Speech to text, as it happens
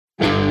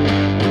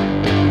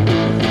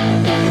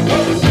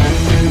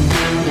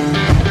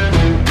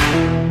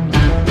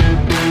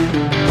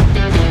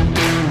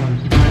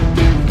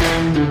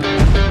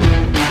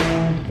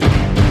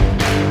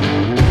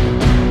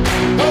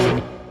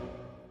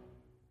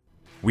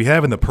We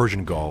have in the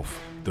Persian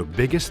Gulf the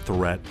biggest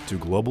threat to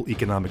global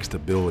economic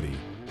stability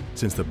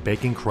since the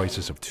banking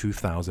crisis of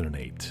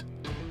 2008.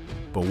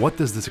 But what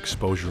does this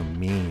exposure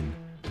mean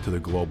to the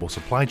global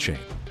supply chain?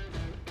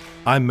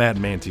 I'm Matt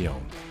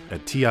Mantione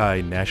at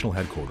TIA National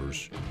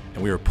Headquarters,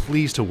 and we are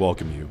pleased to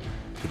welcome you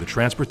to the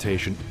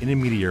Transportation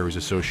Intermediaries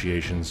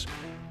Association's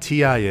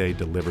TIA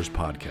Delivers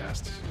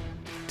podcasts.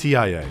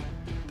 TIA,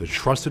 the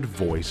trusted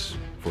voice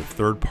for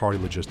third-party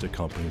logistic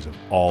companies of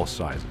all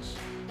sizes.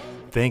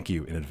 Thank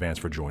you in advance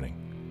for joining.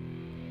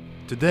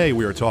 Today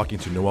we are talking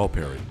to Noel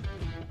Perry,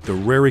 the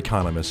rare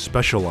economist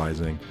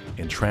specializing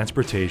in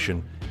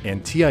transportation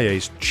and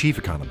TIA's chief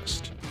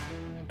economist.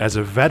 As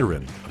a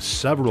veteran of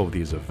several of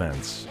these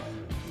events,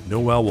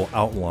 Noel will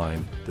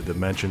outline the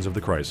dimensions of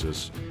the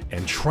crisis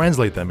and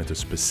translate them into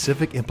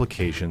specific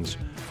implications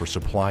for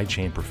supply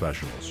chain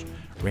professionals,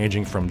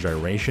 ranging from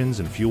gyrations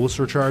and fuel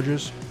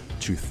surcharges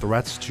to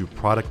threats to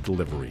product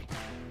delivery.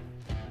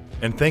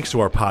 And thanks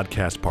to our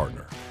podcast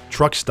partner,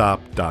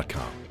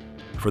 Truckstop.com,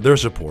 for their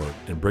support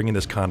in bringing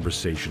this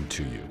conversation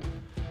to you.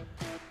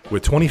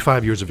 With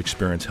 25 years of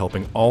experience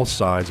helping all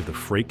sides of the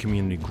freight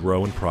community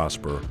grow and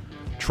prosper,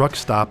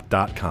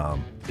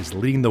 Truckstop.com is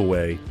leading the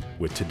way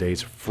with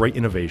today's freight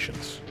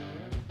innovations.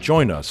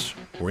 Join us,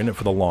 we're in it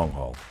for the long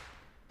haul.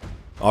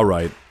 All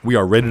right, we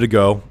are ready to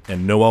go,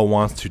 and Noel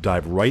wants to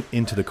dive right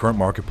into the current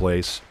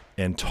marketplace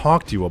and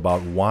talk to you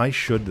about why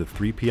should the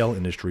 3PL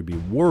industry be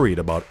worried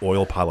about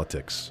oil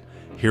politics.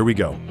 Here we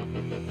go.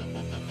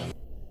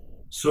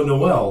 So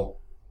Noel,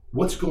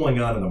 what's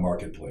going on in the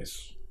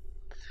marketplace?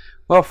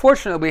 Well,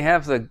 fortunately, we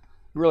have the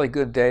really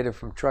good data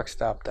from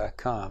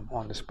Truckstop.com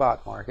on the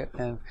spot market,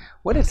 and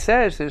what it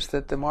says is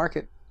that the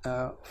market,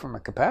 from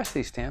a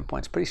capacity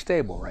standpoint, is pretty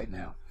stable right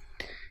now.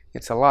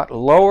 It's a lot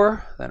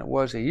lower than it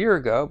was a year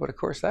ago, but of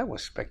course that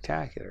was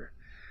spectacular.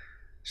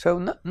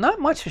 So not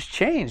much has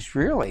changed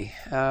really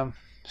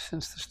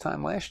since this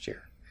time last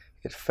year.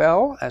 It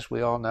fell, as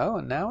we all know,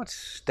 and now it's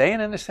staying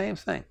in the same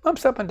thing.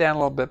 Bumps up and down a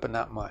little bit, but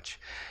not much.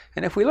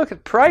 And if we look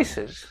at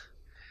prices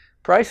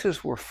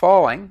were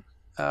falling,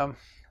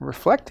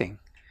 reflecting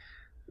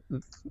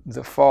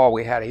the fall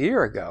we had a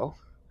year ago,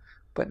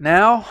 but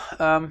now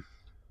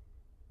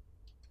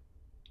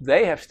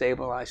they have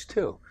stabilized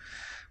too.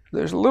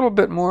 There's a little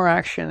bit more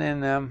action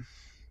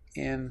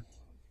in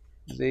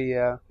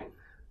the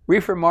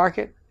reefer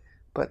market,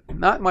 but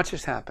not much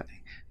is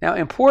happening. Now,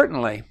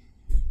 importantly,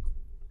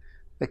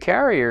 the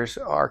carriers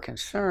are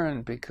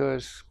concerned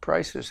because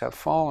prices have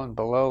fallen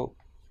below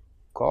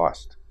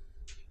cost.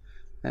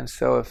 And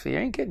so if you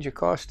ain't getting your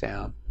costs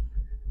down,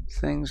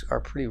 things are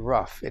pretty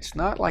rough. It's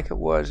not like it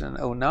was in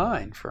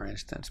 2009, for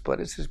instance, but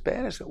it's as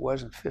bad as it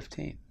was in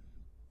 2015.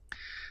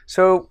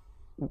 So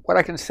what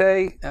I can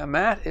say,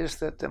 Matt, is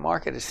that the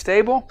market is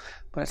stable,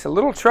 but it's a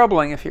little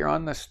troubling if you're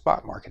on the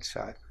spot market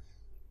side.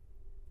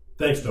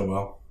 Thanks,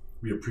 Noel.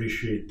 We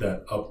appreciate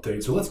that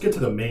update. So let's get to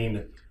the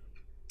main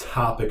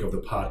topic of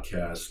the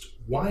podcast.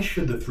 Why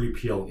should the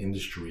 3PL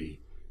industry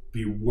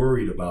be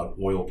worried about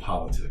oil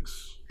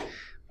politics?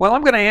 Well,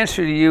 I'm going to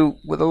answer to you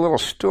with a little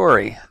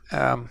story,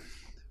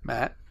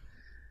 Matt.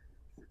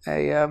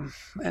 An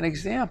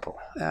example.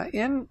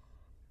 In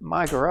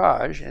my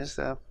garage is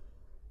a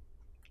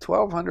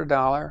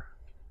 $1,200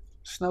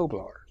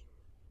 snowblower.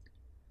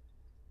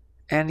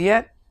 And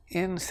yet,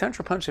 in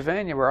central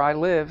Pennsylvania, where I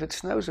live, it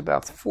snows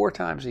about 4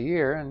 times a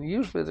year, and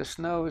usually the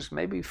snow is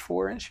maybe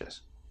 4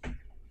 inches.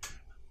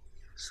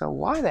 So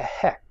why the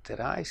heck did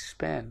I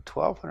spend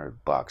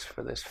 $1,200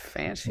 for this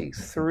fancy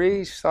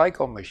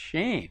 3-cycle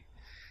machine?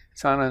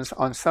 It's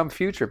on some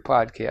future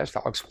podcast.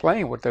 I'll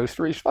explain what those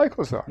 3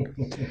 cycles are.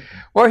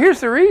 Well,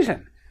 here's the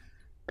reason.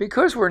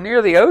 Because we're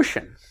near the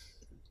ocean,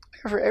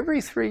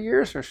 every 3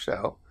 years or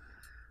so,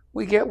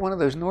 we get one of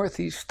those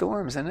northeast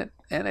storms, and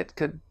it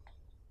could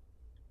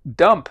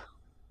dump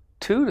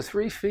 2 to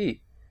 3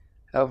 feet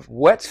of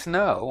wet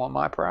snow on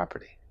my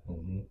property.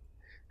 Mm-hmm.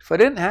 If I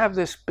didn't have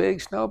this big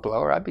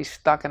snowblower, I'd be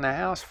stuck in the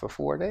house for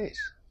 4 days.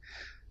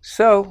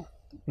 So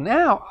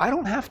now I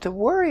don't have to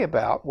worry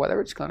about whether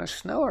it's going to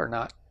snow or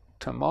not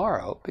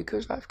tomorrow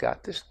because I've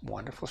got this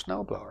wonderful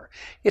snowblower.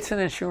 It's an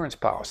insurance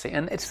policy,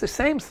 and it's the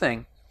same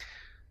thing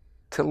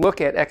to look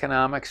at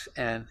economics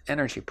and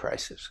energy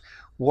prices.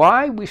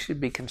 Why we should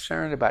be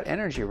concerned about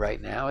energy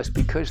right now is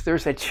because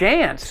there's a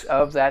chance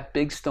of that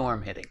big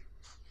storm hitting.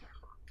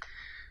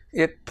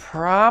 It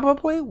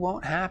probably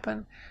won't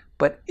happen,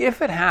 but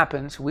if it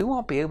happens, we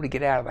won't be able to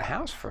get out of the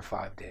house for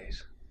 5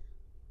 days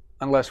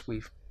unless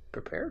we've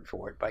prepared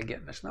for it by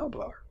getting a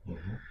snowblower.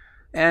 Mm-hmm.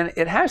 And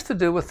it has to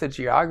do with the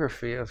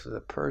geography of the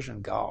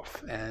Persian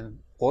Gulf and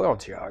oil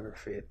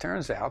geography. It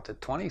turns out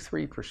that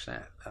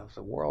 23% of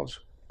the world's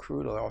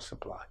crude oil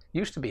supply,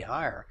 used to be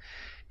higher,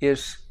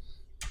 is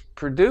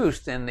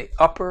produced in the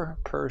upper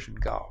Persian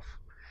Gulf.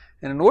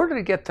 And in order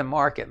to get to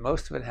market,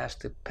 most of it has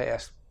to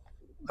pass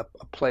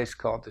a place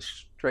called the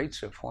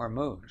Straits of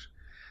Hormuz.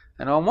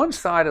 And on one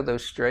side of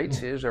those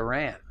straits is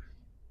Iran.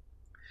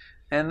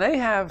 And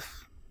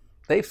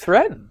they've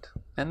threatened,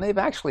 and they've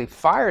actually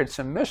fired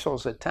some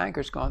missiles at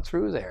tankers gone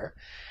through there.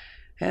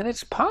 And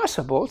it's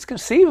possible, it's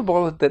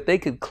conceivable that they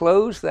could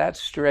close that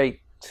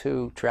strait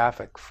to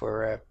traffic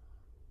for a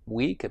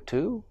week or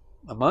two,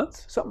 a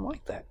month, something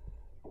like that.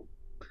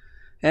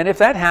 And if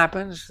that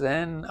happens,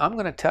 then I'm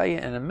going to tell you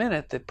in a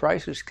minute that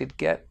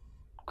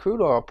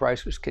crude oil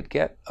prices could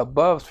get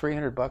above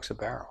 $300 a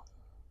barrel.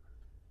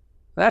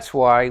 That's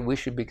why we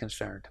should be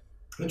concerned.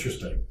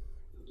 Interesting.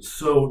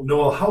 So,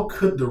 Noel, how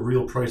could the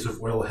real price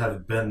of oil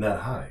have been that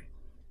high?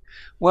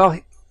 Well,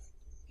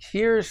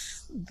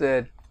 here's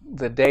the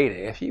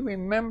data. If you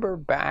remember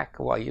back,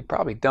 well, you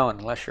probably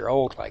don't unless you're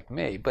old like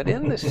me, but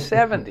in the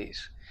 70s,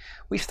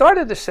 we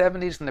started the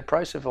 70s and the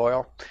price of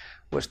oil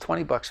was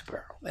 $20 a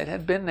barrel. It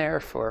had been there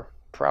for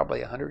probably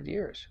 100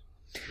 years.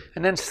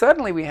 And then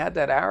suddenly we had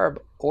that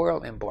Arab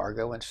oil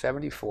embargo in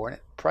 74 and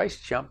the price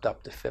jumped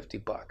up to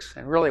 $50.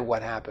 And really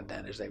what happened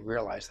then is they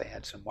realized they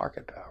had some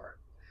market power.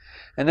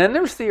 And then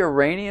there's the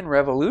Iranian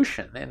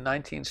Revolution in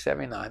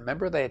 1979.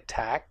 Remember they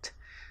attacked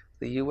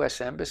the U.S.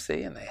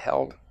 Embassy and they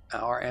held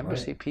our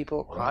embassy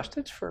people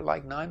hostage for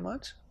like 9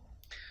 months?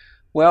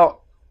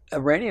 Well,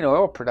 Iranian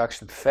oil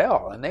production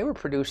fell, and they were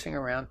producing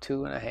around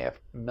 2.5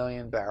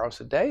 million barrels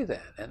a day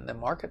then, and the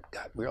market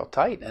got real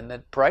tight, and the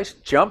price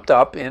jumped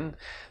up in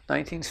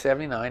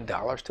 1979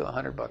 dollars to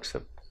 $100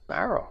 a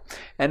barrel.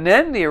 And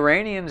then the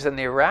Iranians and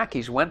the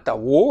Iraqis went to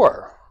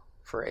war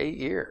for 8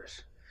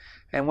 years.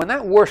 And when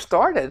that war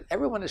started,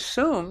 everyone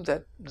assumed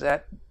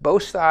that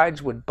both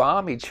sides would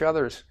bomb each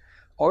other's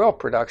oil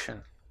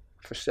production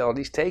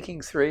facilities,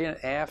 taking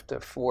 3.5 to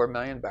 4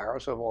 million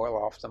barrels of oil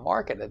off the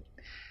market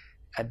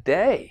a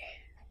day.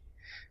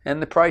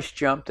 And the price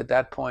jumped at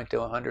that point to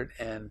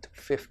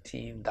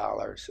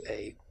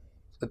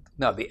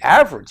 $115 the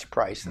average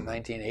price in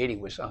 1980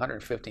 was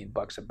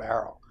 $115 a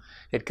barrel.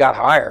 It got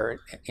higher,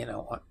 at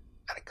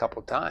a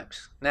couple of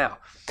times. Now,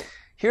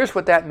 here's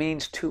what that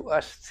means to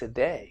us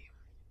today.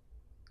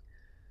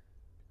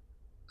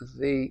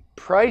 The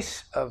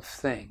price of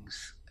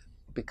things,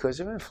 because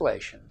of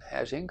inflation,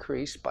 has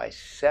increased by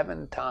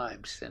 7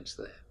 times since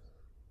then.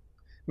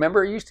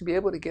 Remember, you used to be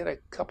able to get a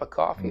cup of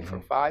coffee for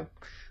 5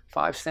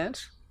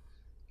 cents?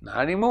 Not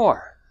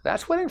anymore.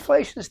 That's what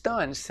inflation has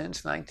done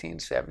since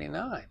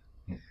 1979.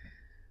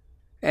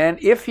 And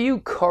if you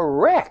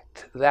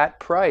correct that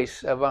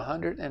price of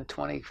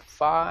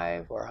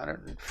 $125 or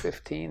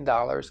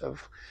 $115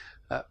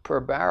 per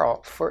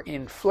barrel for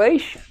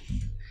inflation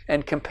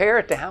and compare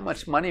it to how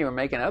much money you're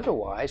making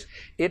otherwise,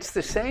 it's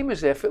the same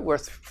as if it were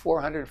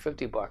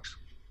 $450.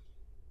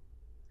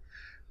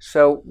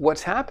 So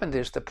what's happened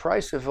is the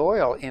price of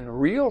oil in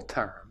real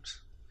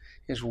terms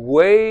is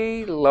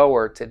way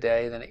lower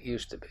today than it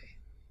used to be.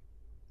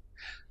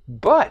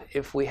 But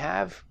if we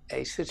have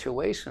a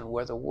situation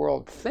where the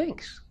world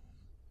thinks,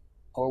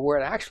 or where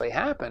it actually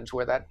happens,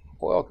 where that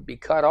oil could be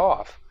cut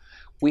off,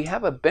 we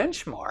have a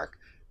benchmark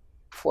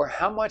for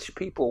how much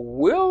people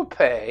will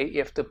pay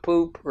if the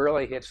poop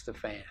really hits the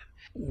fan.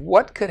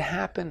 What could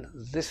happen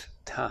this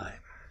time?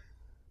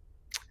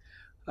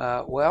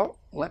 Well,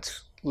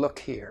 let's look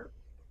here.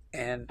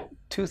 And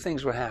 2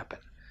 things would happen.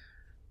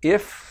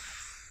 If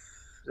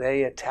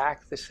they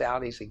attack the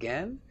Saudis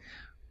again,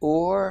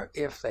 or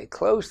if they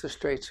close the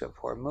Straits of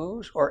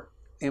Hormuz, or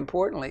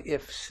importantly,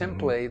 if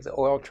simply the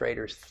oil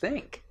traders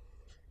think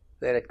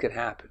that it could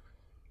happen.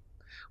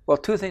 Well,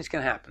 2 things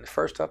can happen.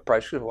 First up,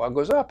 price of oil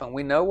goes up, and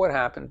we know what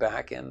happened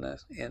back in the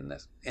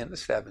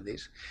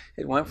 70s.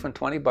 It went from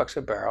 $20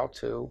 a barrel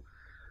to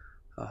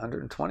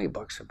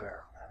 $120 a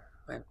barrel,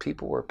 and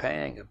people were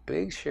paying a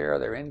big share of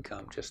their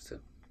income just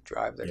to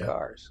drive their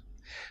cars.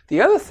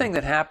 The other thing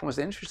that happened was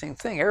an interesting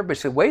thing. Everybody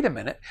said, wait a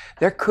minute,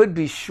 there could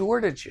be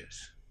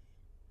shortages.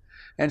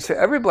 And so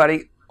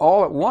everybody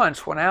all at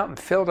once went out and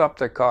filled up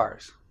their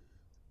cars.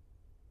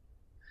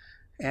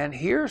 And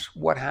here's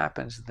what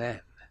happens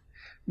then.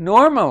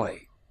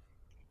 Normally,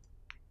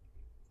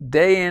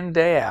 day in,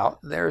 day out,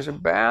 there's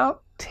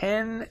about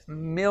 10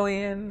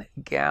 million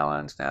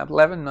gallons, now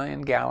 11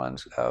 million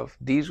gallons of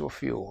diesel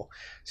fuel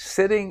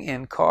sitting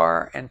in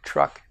car and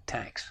truck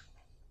tanks.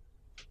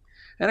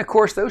 And of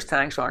course, those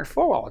tanks aren't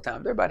full all the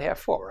time. They're about half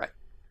full, right?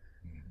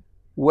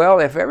 Well,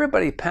 if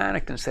everybody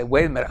panicked and said,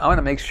 wait a minute, I want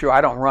to make sure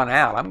I don't run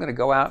out. I'm going to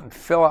go out and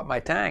fill up my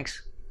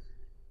tanks.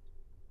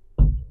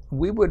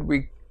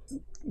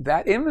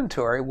 That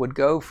inventory would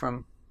go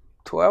from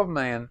 12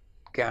 million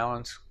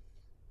gallons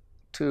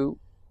to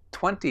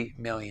 20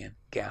 million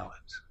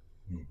gallons.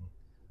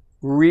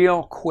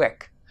 Real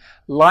quick.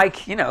 Like,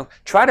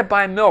 try to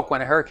buy milk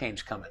when a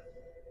hurricane's coming.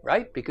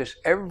 Right? Because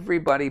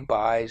everybody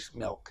buys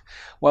milk.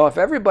 Well, if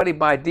everybody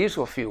buys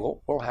diesel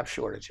fuel, we'll have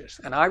shortages.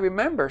 And I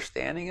remember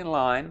standing in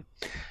line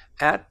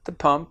at the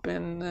pump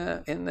in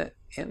the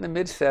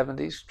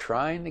mid-70s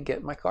trying to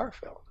get my car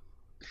filled.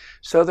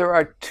 So there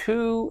are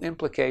 2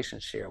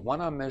 implications here. One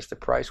of them is the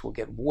price will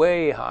get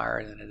way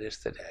higher than it is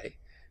today.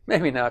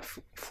 Maybe not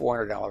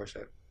 $400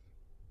 a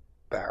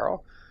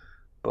barrel,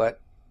 but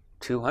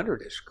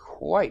 $200 is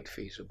quite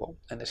feasible.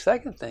 And the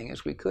second thing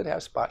is we could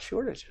have spot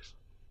shortages.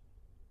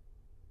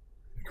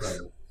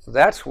 Incredible.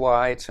 That's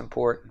why it's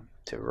important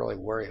to really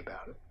worry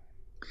about it.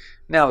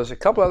 Now, there's a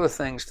couple other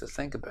things to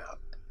think about.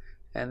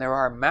 And there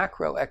are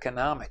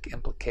macroeconomic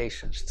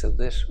implications to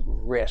this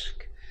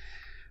risk.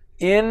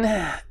 In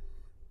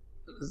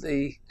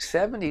the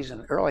 70s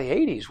and early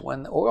 80s,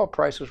 when the oil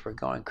prices were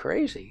going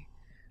crazy,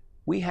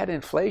 we had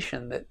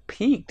inflation that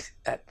peaked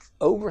at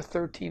over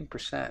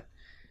 13%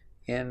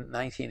 in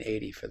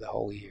 1980 for the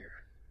whole year.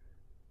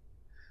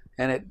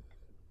 And it,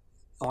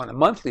 on a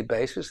monthly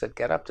basis, it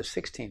got up to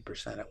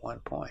 16% at one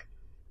point.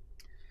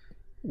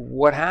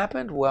 What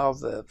happened? Well,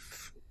 the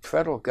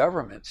federal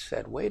government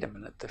said, wait a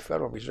minute, the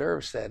Federal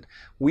Reserve said,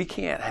 we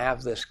can't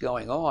have this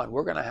going on.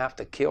 We're going to have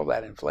to kill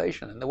that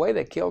inflation. And the way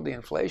they killed the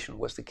inflation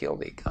was to kill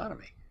the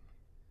economy.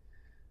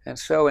 And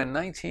so in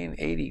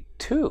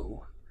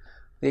 1982,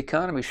 the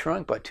economy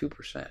shrunk by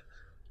 2%,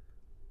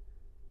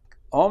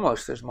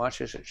 almost as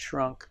much as it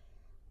shrunk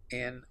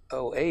in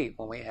 2008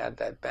 when we had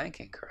that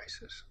banking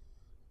crisis.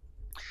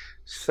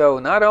 So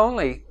not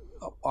only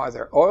are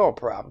there oil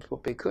problems,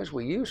 but because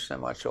we use so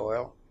much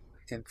oil,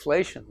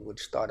 inflation would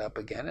start up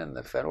again and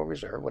the Federal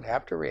Reserve would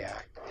have to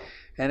react.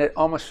 And it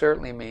almost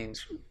certainly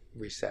means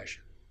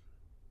recession.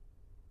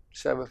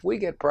 So if we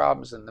get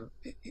problems in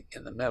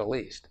the Middle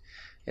East,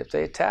 if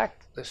they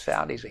attack the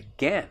Saudis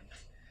again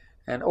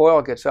and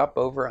oil gets up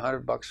over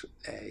 $100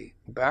 a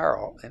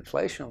barrel,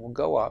 inflation will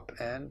go up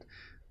and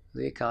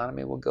the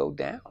economy will go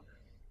down.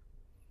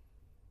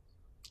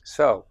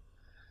 So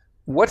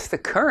what's the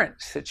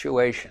current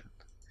situation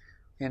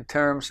in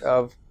terms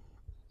of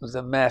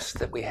the mess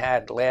that we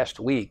had last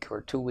week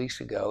or 2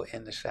 weeks ago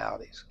in the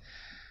Saudis?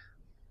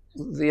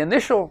 The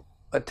initial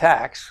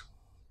attacks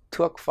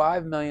took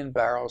 5 million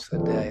barrels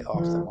a day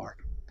off the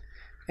market.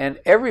 And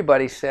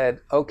everybody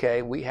said,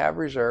 okay, we have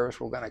reserves,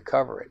 we're going to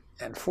cover it.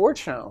 And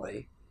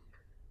fortunately,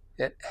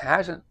 it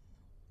hasn't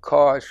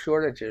caused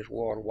shortages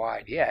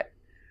worldwide yet.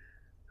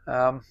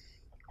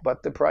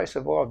 But the price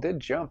of oil did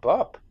jump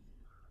up,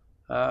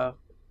 10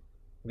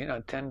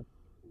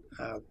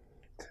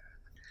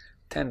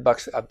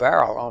 bucks a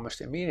barrel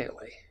almost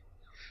immediately.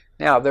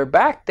 Now they're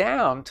back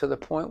down to the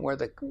point where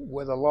the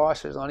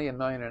loss is only 1.5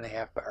 million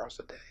barrels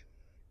a day.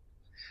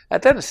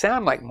 That doesn't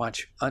sound like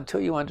much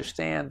until you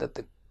understand that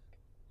the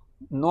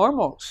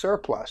normal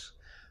surplus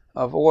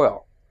of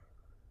oil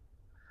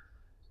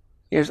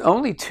is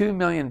only 2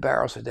 million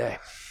barrels a day.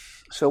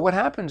 So what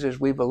happens is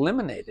we've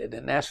eliminated,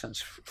 in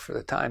essence, for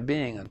the time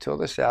being, until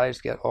the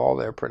Saudis get all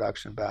their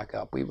production back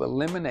up, we've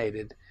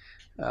eliminated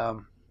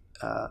the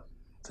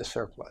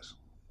surplus.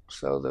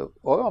 So the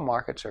oil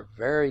markets are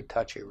very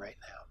touchy right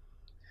now.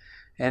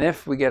 And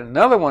if we get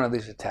another one of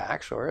these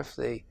attacks, or if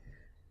the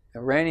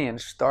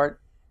Iranians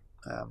start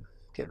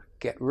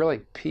get really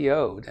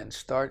PO'd and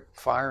start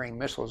firing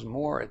missiles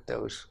more at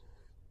those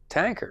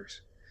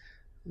tankers,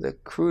 the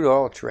crude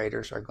oil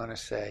traders are going to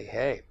say,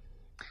 hey,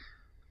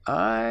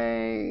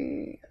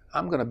 I'm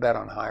going to bet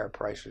on higher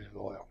prices of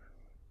oil.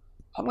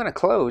 I'm going to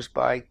close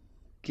by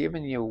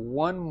giving you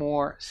one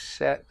more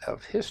set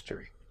of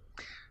history.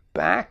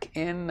 Back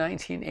in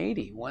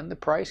 1980, when the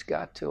price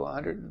got to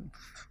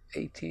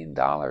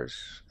 $118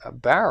 a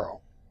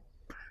barrel,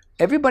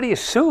 everybody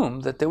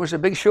assumed that there was a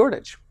big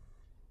shortage.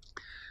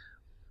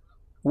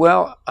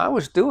 Well, I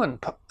was doing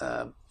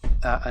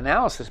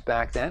analysis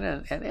back then,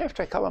 and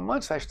after a couple of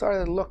months, I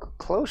started to look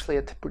closely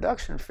at the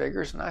production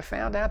figures, and I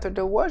found out that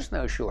there was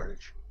no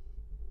shortage.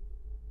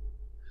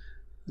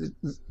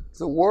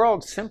 The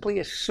world simply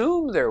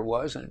assumed there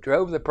was, and it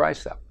drove the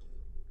price up.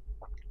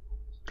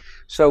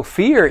 So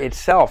fear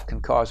itself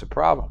can cause a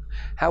problem.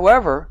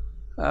 However,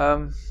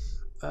 I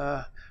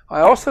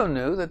also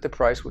knew that the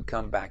price would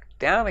come back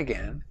down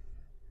again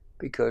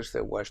because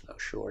there was no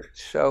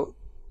shortage. So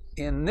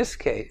in this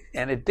case,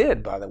 and it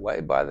did, by the way,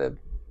 by the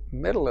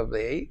middle of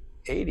the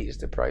 80s,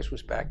 the price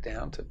was back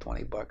down to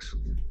 20 bucks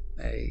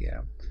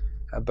a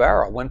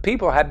barrel, when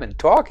people had been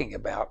talking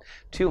about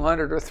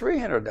 $200 or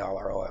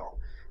 $300 oil,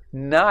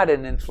 not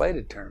in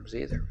inflated terms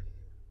either.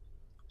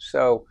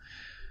 So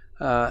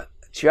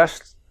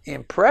just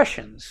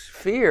impressions,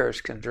 fears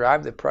can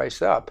drive the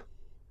price up,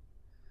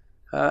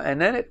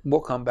 and then it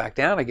will come back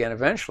down again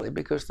eventually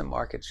because the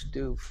markets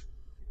do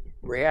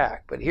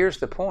react. But here's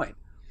the point.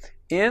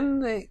 In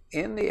the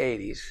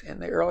 80s, in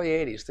the early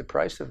 80s, the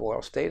price of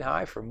oil stayed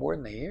high for more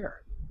than a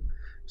year.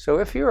 So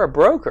if you're a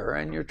broker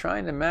and you're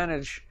trying to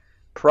manage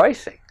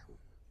pricing,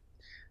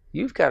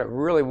 you've got to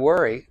really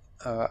worry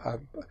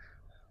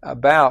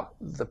about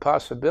the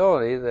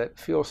possibility that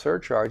fuel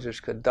surcharges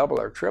could double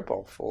or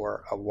triple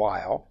for a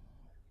while.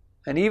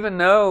 And even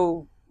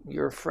though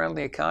your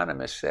friendly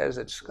economist says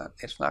it's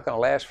not going to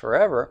last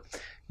forever,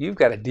 you've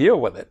got to deal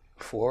with it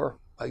for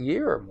a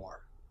year or more.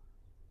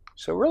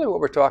 So really what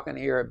we're talking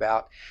here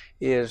about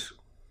is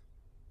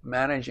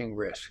managing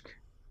risk.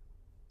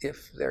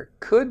 If there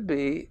could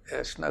be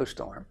a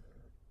snowstorm,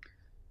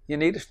 you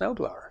need a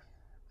snowblower.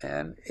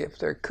 And if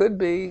there could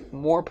be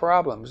more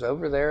problems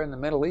over there in the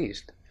Middle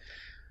East,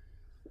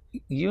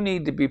 you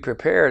need to be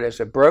prepared as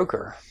a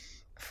broker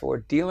for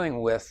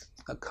dealing with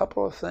a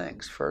couple of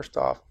things. First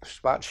off,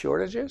 spot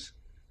shortages.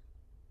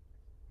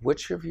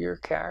 Which of your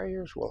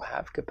carriers will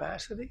have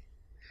capacity?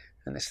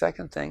 And the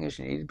second thing is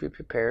you need to be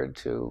prepared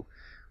to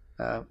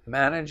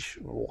manage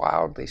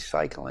wildly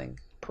cycling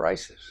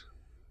prices.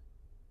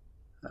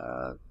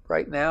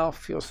 Right now,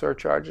 fuel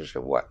surcharges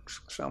are what?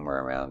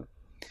 Somewhere around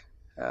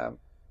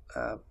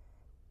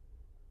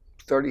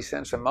 30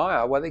 cents a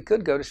mile. Well, they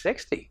could go to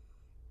 60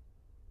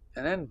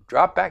 and then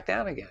drop back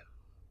down again.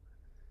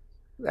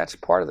 That's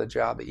part of the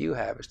job that you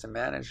have, is to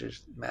manage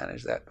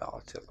that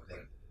volatility.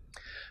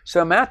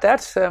 So, Matt,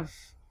 that's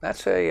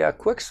a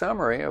quick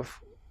summary of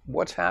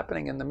what's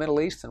happening in the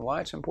Middle East and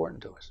why it's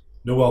important to us.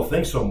 Noel,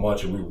 thanks so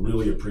much, and we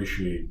really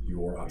appreciate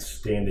your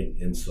outstanding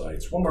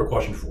insights. One more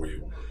question for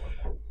you.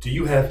 Do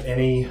you have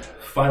any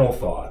final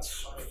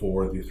thoughts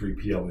for the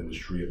 3PL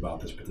industry about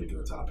this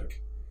particular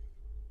topic?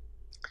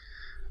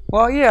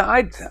 Well, yeah,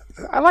 I'd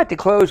like to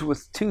close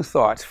with two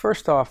thoughts.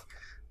 First off,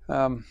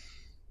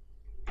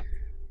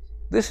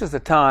 this is the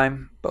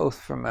time, both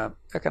from an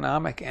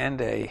economic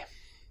and a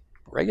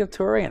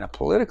regulatory and a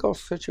political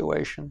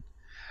situation,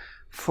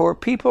 for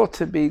people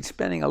to be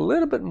spending a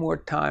little bit more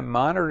time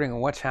monitoring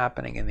what's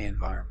happening in the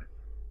environment.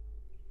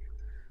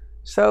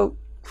 So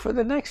for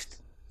the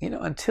next,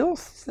 until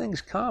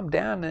things calm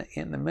down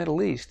in the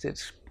Middle East,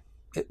 it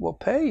will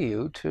pay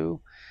you to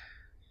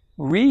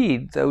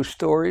read those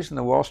stories in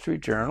the Wall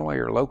Street Journal or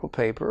your local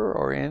paper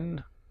or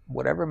in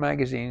whatever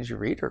magazines you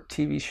read or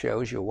TV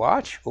shows you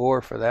watch,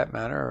 or for that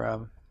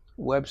matter,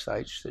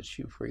 websites that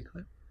you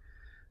frequent.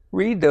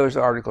 Read those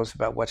articles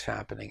about what's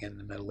happening in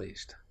the Middle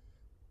East.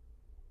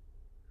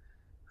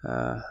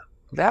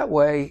 That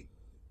way,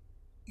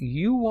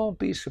 you won't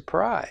be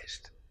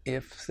surprised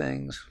if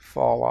things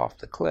fall off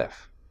the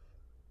cliff.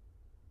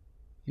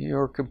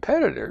 Your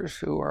competitors,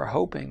 who are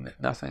hoping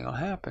that nothing will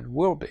happen,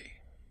 will be.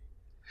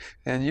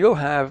 And you'll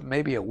have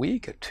maybe a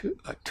week, or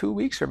 2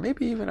 weeks, or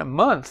maybe even a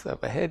month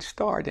of a head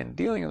start in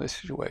dealing with the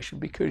situation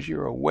because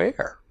you're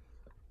aware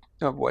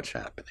of what's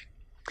happening.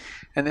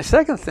 And the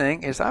second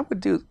thing is, I would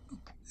do,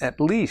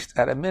 at least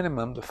at a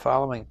minimum, the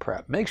following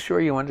prep. Make sure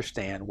you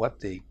understand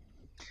what the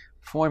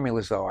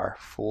formulas are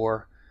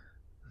for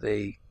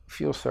the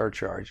fuel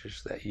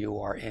surcharges that you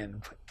are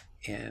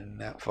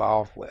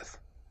involved with.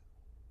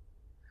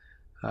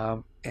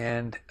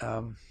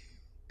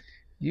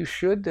 You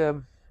should,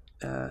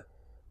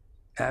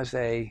 as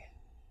a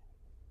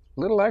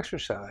little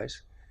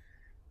exercise,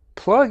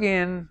 plug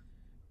in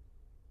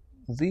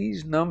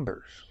these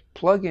numbers.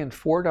 Plug in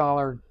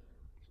 $4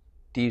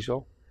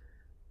 diesel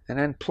and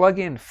then plug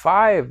in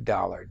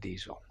 $5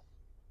 diesel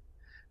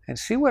and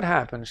see what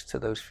happens to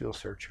those fuel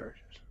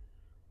surcharges.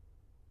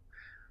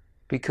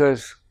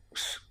 Because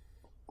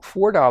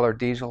 $4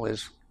 diesel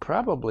is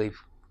probably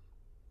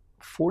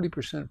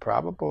 40%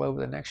 probable over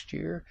the next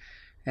year,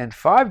 and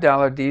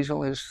 $5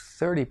 diesel is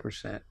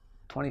 30%,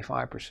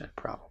 25%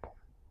 probable.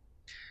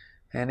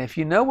 And if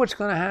you know what's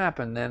going to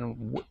happen,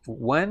 then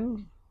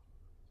when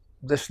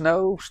the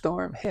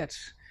snowstorm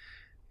hits,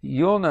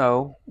 you'll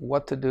know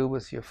what to do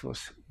with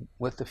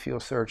the fuel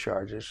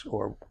surcharges,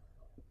 or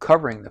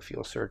covering the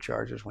fuel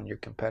surcharges when your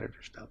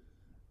competitors don't.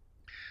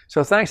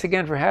 So thanks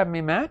again for having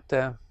me, Matt.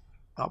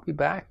 I'll be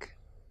back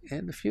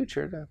in the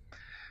future to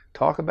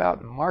talk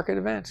about market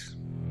events.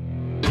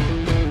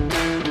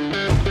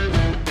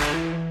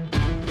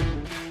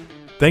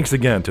 Thanks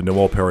again to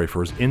Noel Perry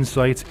for his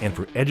insights and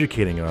for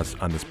educating us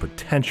on this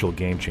potential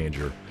game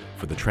changer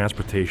for the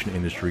transportation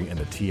industry and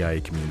the TIA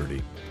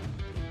community.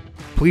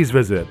 Please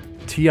visit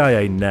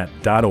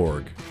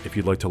TIAnet.org if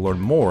you'd like to learn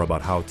more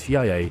about how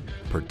TIA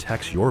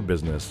protects your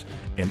business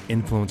and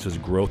influences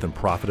growth and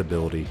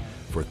profitability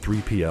for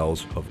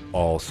 3PLs of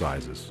all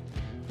sizes.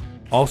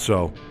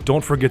 Also,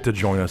 don't forget to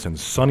join us in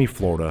sunny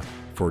Florida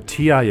for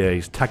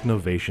TIA's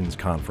Technovations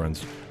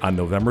Conference on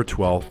November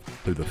 12th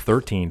through the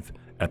 13th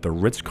at the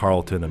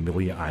Ritz-Carlton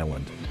Amelia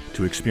Island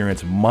to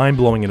experience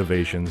mind-blowing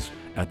innovations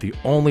at the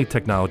only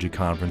technology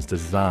conference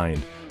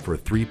designed for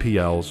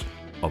 3PLs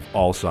of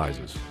all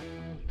sizes.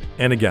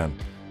 And again,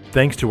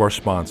 thanks to our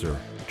sponsor,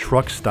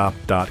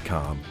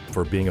 Truckstop.com,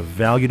 for being a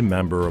valued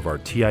member of our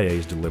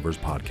TIA's Delivers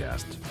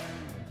podcast.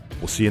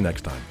 We'll see you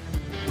next time.